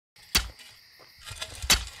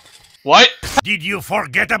What? Did you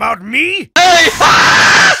forget about me?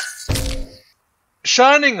 Hey!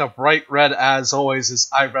 Shining a bright red as always is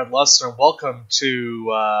I Red Luster, and welcome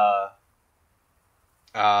to,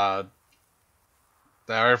 I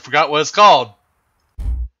forgot what it's called.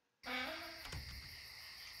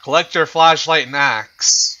 Collect your flashlight and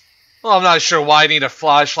axe. Well, I'm not sure why I need a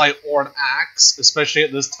flashlight or an axe, especially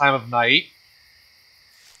at this time of night.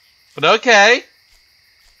 But okay.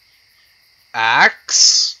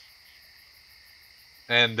 Axe.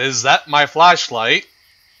 And is that my flashlight?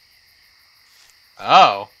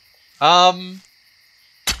 Oh.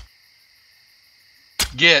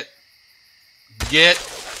 Get.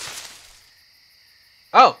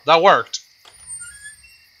 Oh, that worked.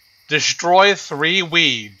 Destroy 3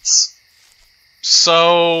 weeds.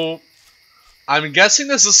 So, I'm guessing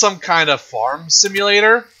this is some kind of farm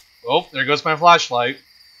simulator. Oh, there goes my flashlight.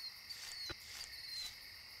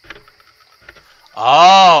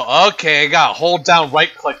 Oh, okay, I gotta hold down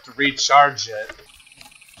right click to recharge it.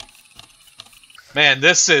 Man,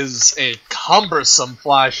 this is a cumbersome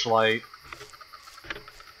flashlight.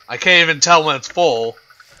 I can't even tell when it's full.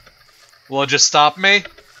 Will it just stop me?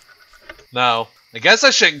 No. I guess I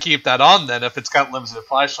shouldn't keep that on then if it's got limited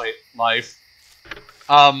flashlight life.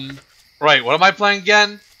 Right, what am I playing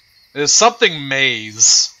again? There's something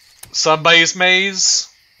maze. Somebody's maze?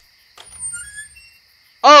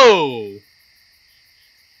 Oh!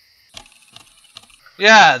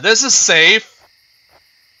 Yeah, this is safe.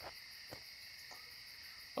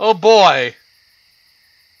 Oh boy.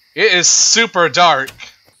 It is super dark.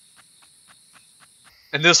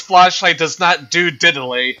 And this flashlight does not do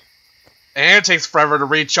diddly. And it takes forever to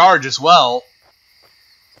recharge as well.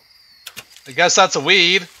 I guess that's a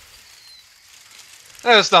weed.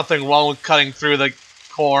 There's nothing wrong with cutting through the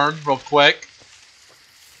corn real quick.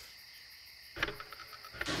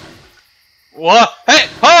 What? Hey!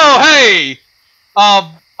 Oh, hey!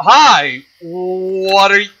 Hi!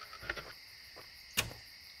 What are you...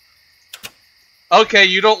 Okay,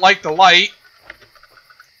 you don't like the light.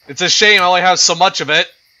 It's a shame I only have so much of it.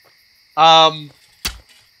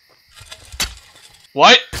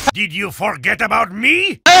 What? Did you forget about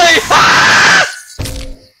me? Hey!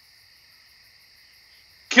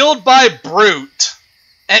 Killed by brute.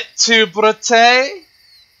 Et tu brute?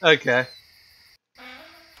 Okay.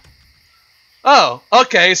 Oh,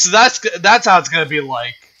 okay, so that's how it's gonna be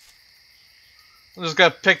like. I'm just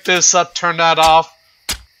gonna pick this up, turn that off.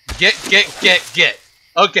 Get.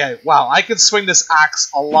 Okay, wow, I can swing this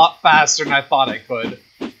axe a lot faster than I thought I could.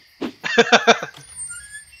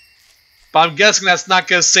 But I'm guessing that's not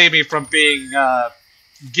gonna save me from being,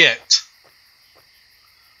 get.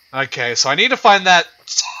 Okay, so I need to find that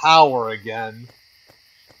tower again.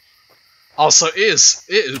 Also,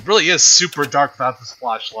 it really is super dark without this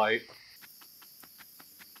flashlight.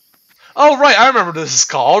 Oh, right, I remember what this is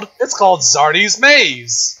called. It's called Zardy's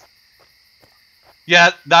Maze.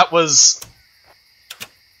 Yeah, that was...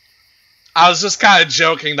 I was just kind of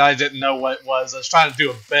joking that I didn't know what it was. I was trying to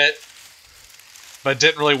do a bit, but it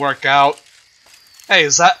didn't really work out. Hey,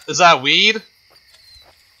 is that weed?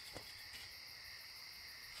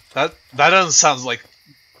 That doesn't sound like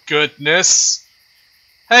goodness.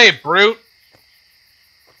 Hey, brute.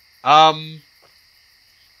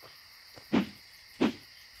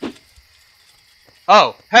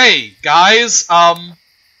 Oh, hey, guys,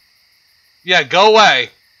 yeah, go away.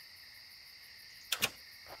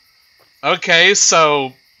 Okay,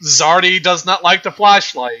 so Zardy does not like the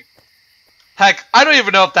flashlight. Heck, I don't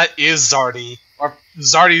even know if that is Zardy, or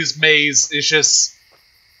Zardy's Maze is just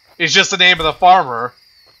the name of the farmer.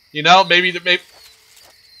 You know, maybe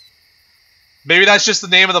that's just the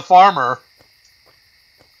name of the farmer.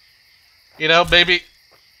 You know, maybe...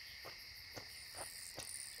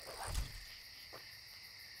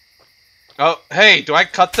 Oh, hey, do I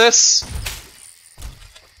cut this?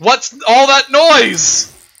 What's all that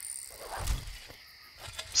noise?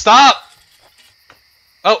 Stop!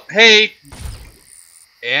 Oh, hey.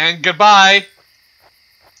 And goodbye.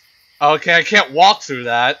 Okay, I can't walk through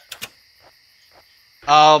that.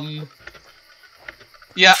 Yeah,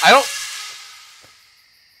 I don't...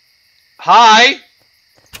 Hi!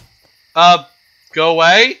 Go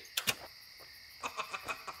away?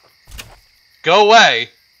 Go away.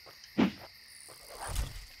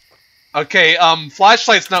 Okay,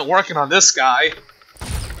 flashlight's not working on this guy.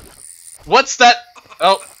 What's that?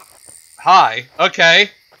 Oh. Hi.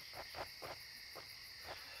 Okay.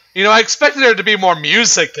 You know, I expected there to be more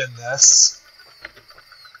music in this.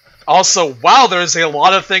 Also, wow, there's a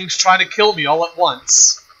lot of things trying to kill me all at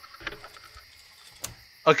once.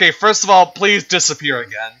 Okay, first of all, please disappear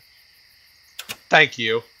again. Thank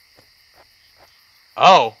you.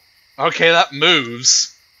 Oh. Okay, that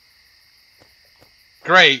moves.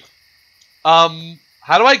 Great.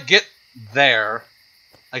 How do I get there?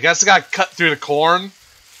 I guess I gotta cut through the corn.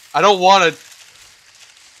 I don't want to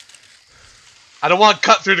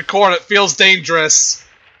cut through the corn. It feels dangerous.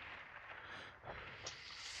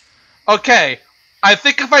 Okay. I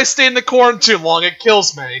think if I stay in the corn too long, it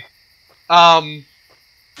kills me. Wham,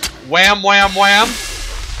 wham, wham.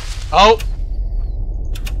 Oh.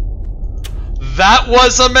 That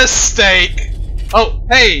was a mistake. Oh,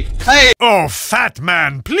 hey, hey. Oh, fat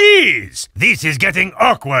man, please! This is getting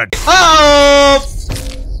awkward. Oh!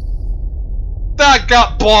 That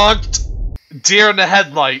got bonked. Deer in the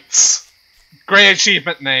headlights. Great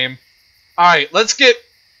achievement name. Alright, let's get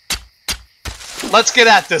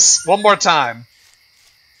at this one more time.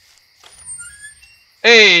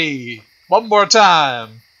 Hey, one more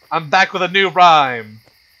time. I'm back with a new rhyme.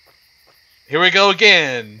 Here we go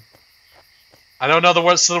again. I don't know the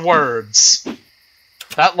words to the words.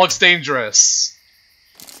 That looks dangerous.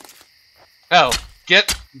 Oh,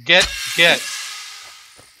 get.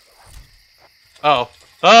 Oh.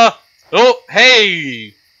 Oh,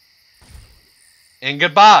 hey! And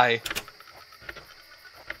goodbye.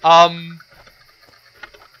 I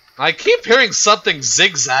keep hearing something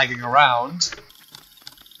zigzagging around.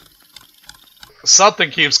 Something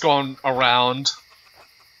keeps going around.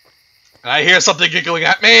 I hear something giggling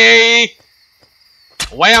at me!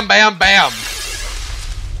 Wham, bam, bam!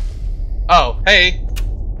 Oh, hey.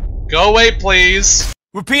 Go away, please.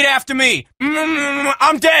 Repeat after me.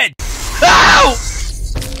 I'm dead. Ow!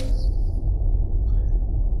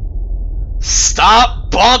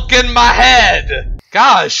 Stop bonking my head!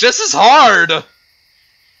 Gosh, this is hard!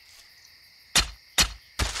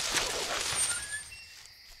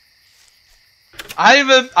 I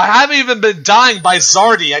haven't even been dying by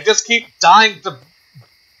Zardy. I just keep dying to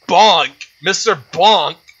Bonk. Mr.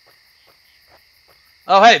 Bonk.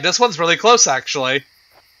 Oh, hey, this one's really close, actually.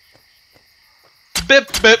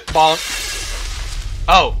 Bip, bip, bonk.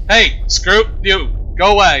 Oh, hey, screw you.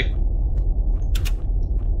 Go away.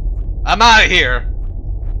 I'm out of here.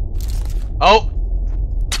 Oh.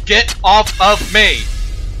 Get off of me.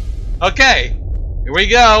 Okay. Here we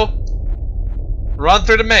go. Run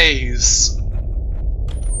through the maze.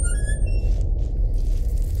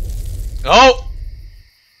 Oh!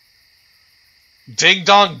 Ding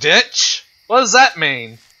dong ditch? What does that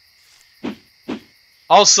mean?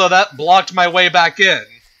 Also, that blocked my way back in.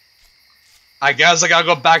 I guess I gotta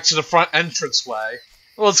go back to the front entranceway.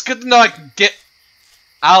 Well, it's good to know I can get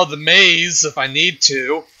out of the maze if I need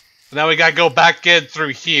to. But now we gotta go back in through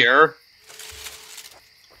here.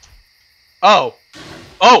 Oh.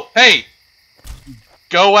 Oh, hey!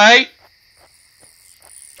 Go away!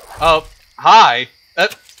 Oh, hi.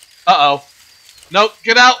 Uh-oh. No,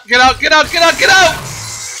 get out, get out, get out, get out, get out!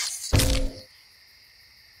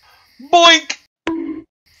 Boink!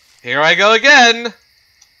 Here I go again.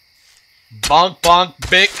 Bonk, bonk,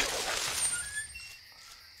 bick.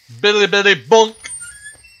 Billy, billy, bonk.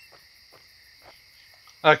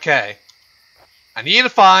 Okay. I need to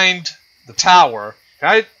find the tower.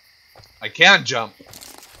 Okay? I can jump.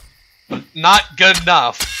 But not good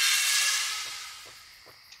enough.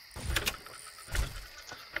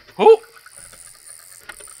 Ooh.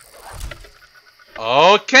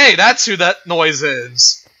 Okay, that's who that noise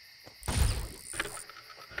is.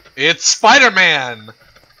 It's Spider-Man.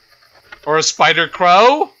 Or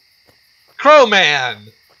Spider-Crow?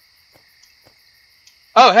 Crow-Man.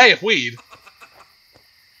 Oh, hey, weed.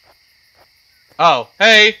 Oh,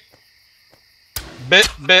 hey. Bip,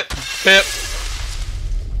 bip, bip.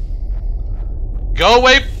 Go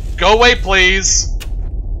away, please.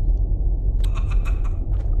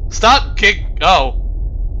 Stop kick. Oh,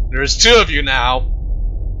 there's two of you now.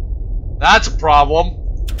 That's a problem.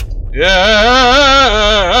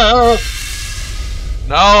 Yeah.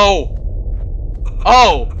 No.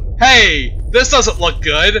 Oh, hey, this doesn't look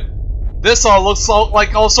good. This all looks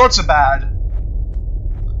like all sorts of bad.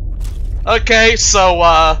 Okay, so,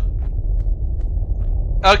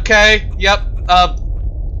 okay, yep,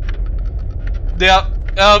 yep,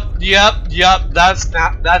 that's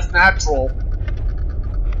natural.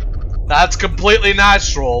 That's completely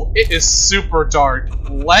natural. It is super dark.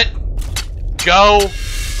 Let go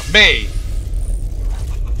of me.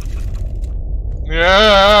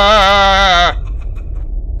 Yeah.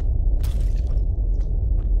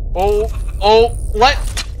 Oh, let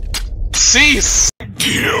cease.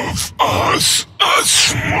 Give us a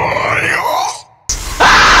smile.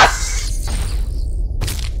 Ah!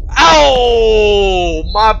 Ow!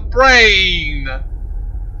 My brain.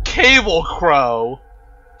 Cable Crow.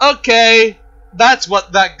 Okay, that's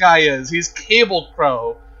what that guy is. He's Cable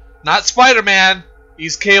Crow. Not Spider-Man.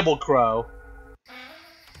 He's Cable Crow.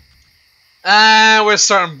 And we're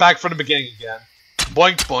starting back from the beginning again.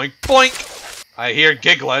 Boink, boink, boink. I hear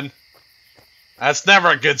giggling. That's never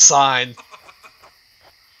a good sign.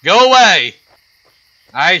 Go away.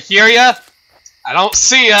 I hear ya. I don't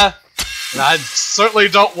see ya. And I certainly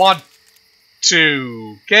don't want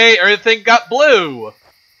to. Okay, everything got blue.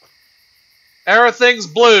 Everything's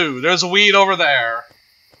blue. There's a weed over there.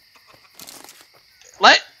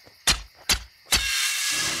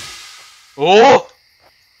 Oh!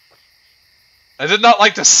 I did not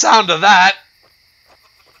like the sound of that.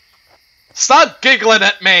 Stop giggling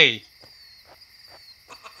at me.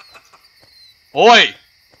 Oi!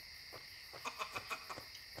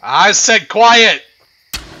 I said quiet.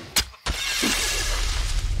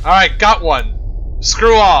 Alright, got one.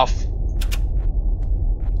 Screw off.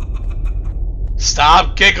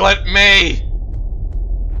 Stop giggling at me.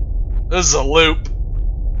 This is a loop.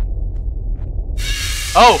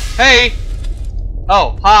 Oh, hey!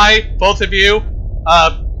 Oh, hi, both of you.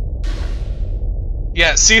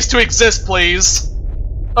 Yeah, cease to exist, please.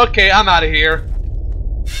 Okay, I'm out of here.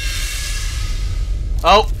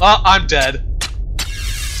 Oh, I'm dead.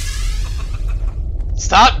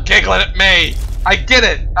 Stop giggling at me! I get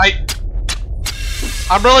it,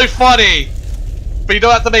 I'm really funny. But you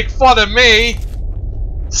don't have to make fun of me.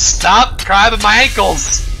 Stop grabbing my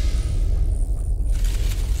ankles!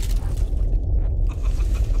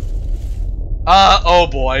 Oh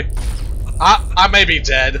boy. I may be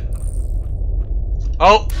dead.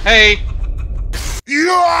 Oh, hey. You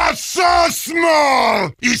are so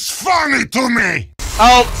small! It's funny to me!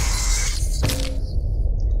 Oh.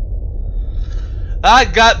 I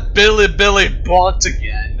got Billy bonked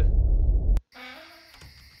again.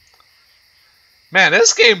 Man,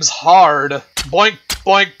 this game's hard. Boink,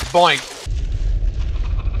 boink, boink.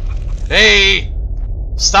 Hey.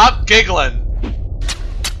 Stop giggling.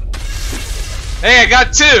 Hey, I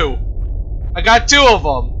got two! I got two of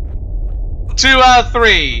them. 2 out of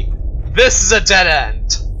 3. This is a dead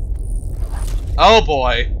end. Oh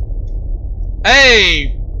boy.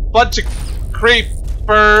 Hey! Bunch of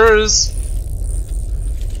creepers.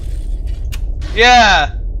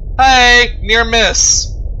 Yeah! Hey! Near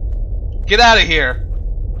miss. Get out of here.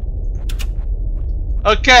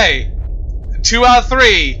 Okay. 2 out of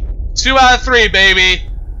 3. 2 out of 3, baby.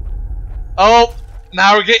 Oh,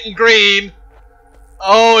 now we're getting green.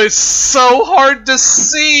 Oh, it's so hard to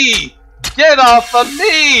see! Get off of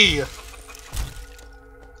me!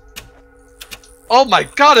 Oh my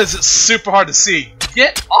god, is it super hard to see?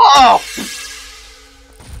 Get off!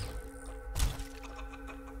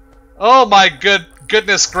 Oh my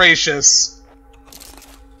goodness gracious.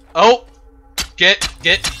 Oh! Get.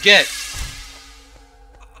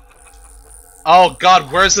 Oh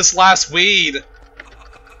god, where's this last weed?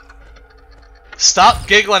 Stop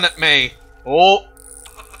giggling at me. Oh.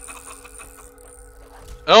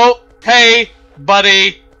 Oh, hey,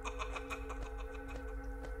 buddy.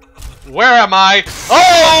 Where am I?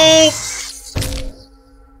 Oh!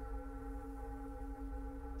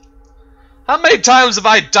 How many times have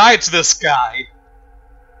I died to this guy?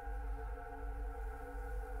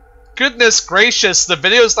 Goodness gracious, the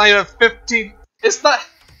video's not even 15...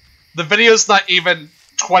 The video's not even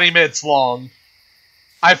 20 minutes long.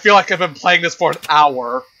 I feel like I've been playing this for an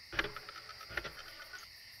hour.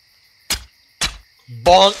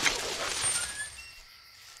 Bonk.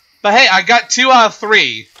 But hey, I got 2 out of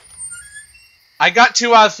 3. I got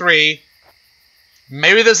 2 out of 3.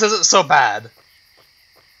 Maybe this isn't so bad.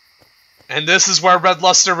 And this is where Red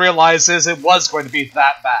Luster realizes it was going to be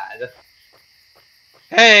that bad.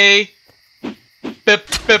 Hey! Bip,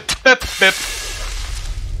 bip, bip, bip.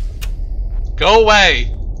 Go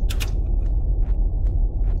away.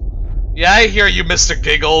 Yeah, I hear you, Mr.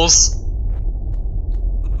 Giggles.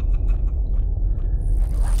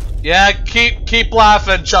 Yeah, keep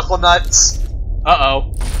laughing, Chuckle Nuts.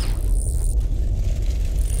 Uh-oh.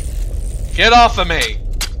 Get off of me.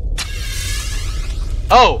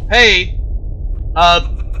 Oh, hey.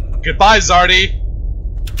 Goodbye, Zardy.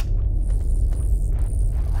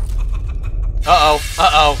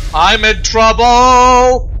 Uh-oh. I'm in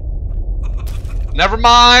trouble. Never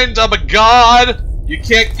mind, I'm a god. You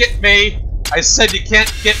can't get me. I said you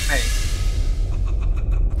can't get me.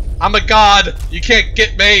 I'm a god. You can't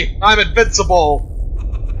get me. I'm invincible.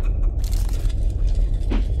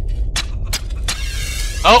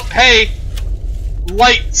 Oh, hey.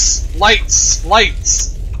 Lights. Lights.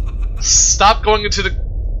 Lights. Stop going into the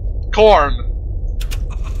corn.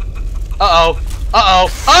 Uh-oh. Uh-oh.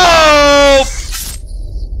 Oh!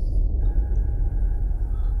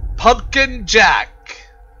 Pumpkin Jack.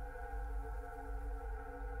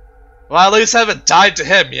 Well, at least I haven't died to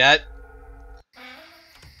him yet.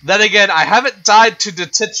 Then again, I haven't died to the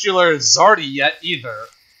titular Zardy yet either.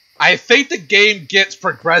 I think the game gets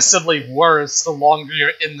progressively worse the longer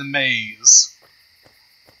you're in the maze.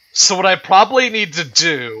 So what I probably need to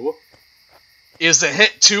do is to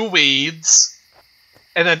hit 2 weeds,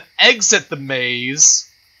 and then exit the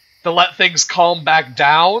maze to let things calm back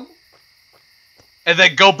down, and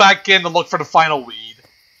then go back in to look for the final weed.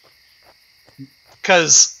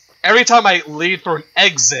 Because every time I leave through an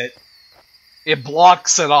exit, it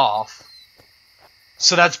blocks it off.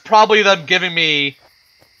 So that's probably them giving me,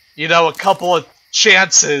 you know, a couple of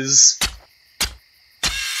chances.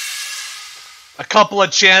 A couple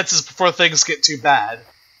of chances before things get too bad.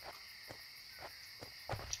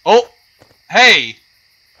 Oh! Hey!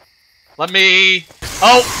 Let me...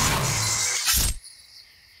 Oh!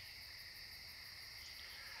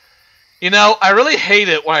 You know, I really hate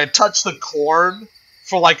it when I touch the corn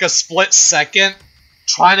for like a split second,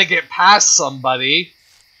 trying to get past somebody,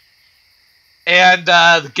 and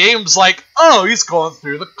the game's like, oh, he's going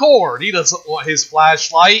through the cord, he doesn't want his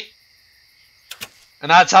flashlight,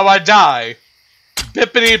 and that's how I die.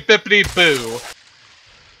 Bippity bippity boo.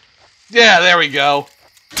 Yeah, there we go.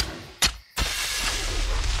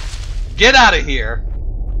 Get out of here.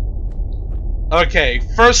 Okay,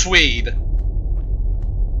 first weed.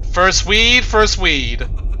 First weed, first weed.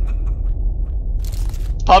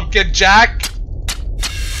 Pumpkin Jack.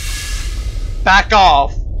 Back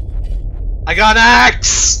off. I got an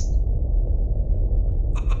axe!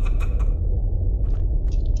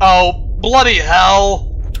 Oh, bloody hell.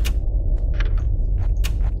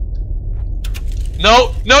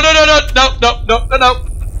 No, no, no, no, no, no, no, no, no, no.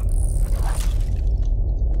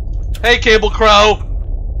 Hey, Cable Crow.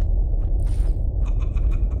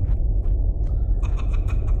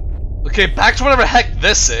 Okay, back to whatever heck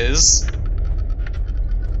this is.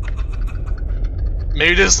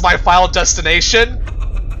 Maybe this is my final destination?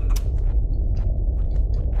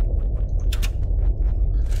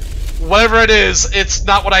 Whatever it is, it's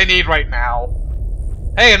not what I need right now.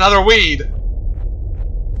 Hey, another weed.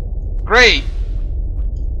 Great.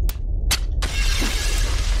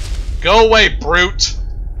 Go away, brute.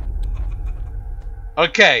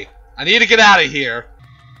 Okay, I need to get out of here.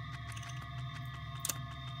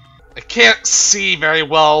 I can't see very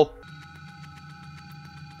well,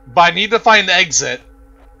 but I need to find the exit.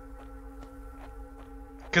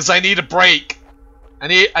 Cause I need a break. I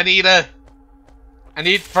need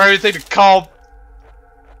for everything to calm.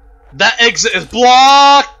 That exit is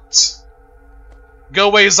blocked! Go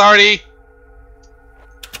away, Zardy.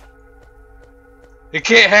 You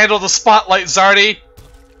can't handle the spotlight, Zardy.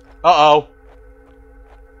 Uh-oh.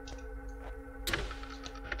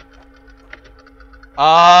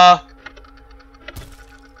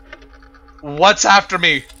 What's after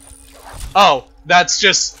me? Oh, that's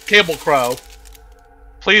just Cable Crow.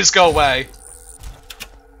 Please go away.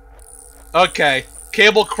 Okay,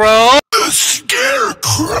 Cable Crow. The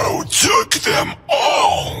Scarecrow took them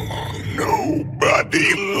all.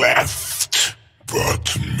 Nobody left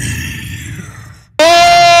but me.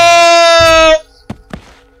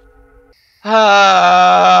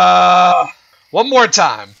 One more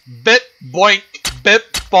time. Bit, boink,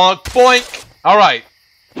 bit, bonk, boink. Alright.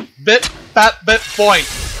 Bit, bat, bit, boink.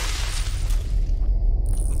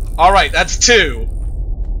 Alright, that's 2.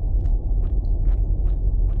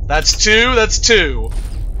 That's 2, that's 2.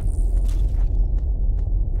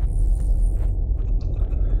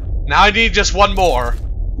 Now I need just one more.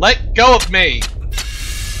 Let go of me.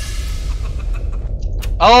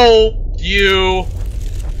 Oh, you.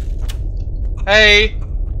 Hey.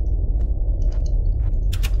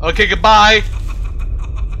 Okay, goodbye.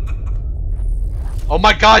 Oh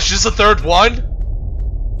my gosh, this is the 3rd one?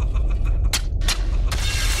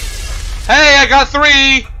 Hey, I got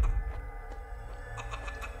 3!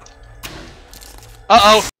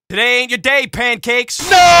 Uh-oh. Today ain't your day, pancakes.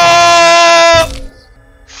 No!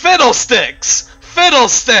 Fiddlesticks!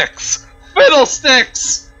 Fiddlesticks!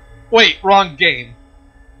 Fiddlesticks! Wait, wrong game.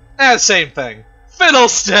 Same thing.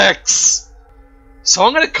 Fiddlesticks! So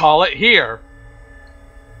I'm gonna call it here.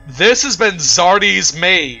 This has been Zardy's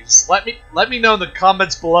Maze. Let me know in the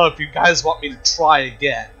comments below if you guys want me to try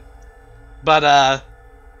again. But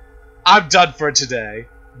I'm done for today.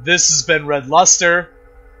 This has been Red Luster,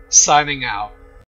 signing out.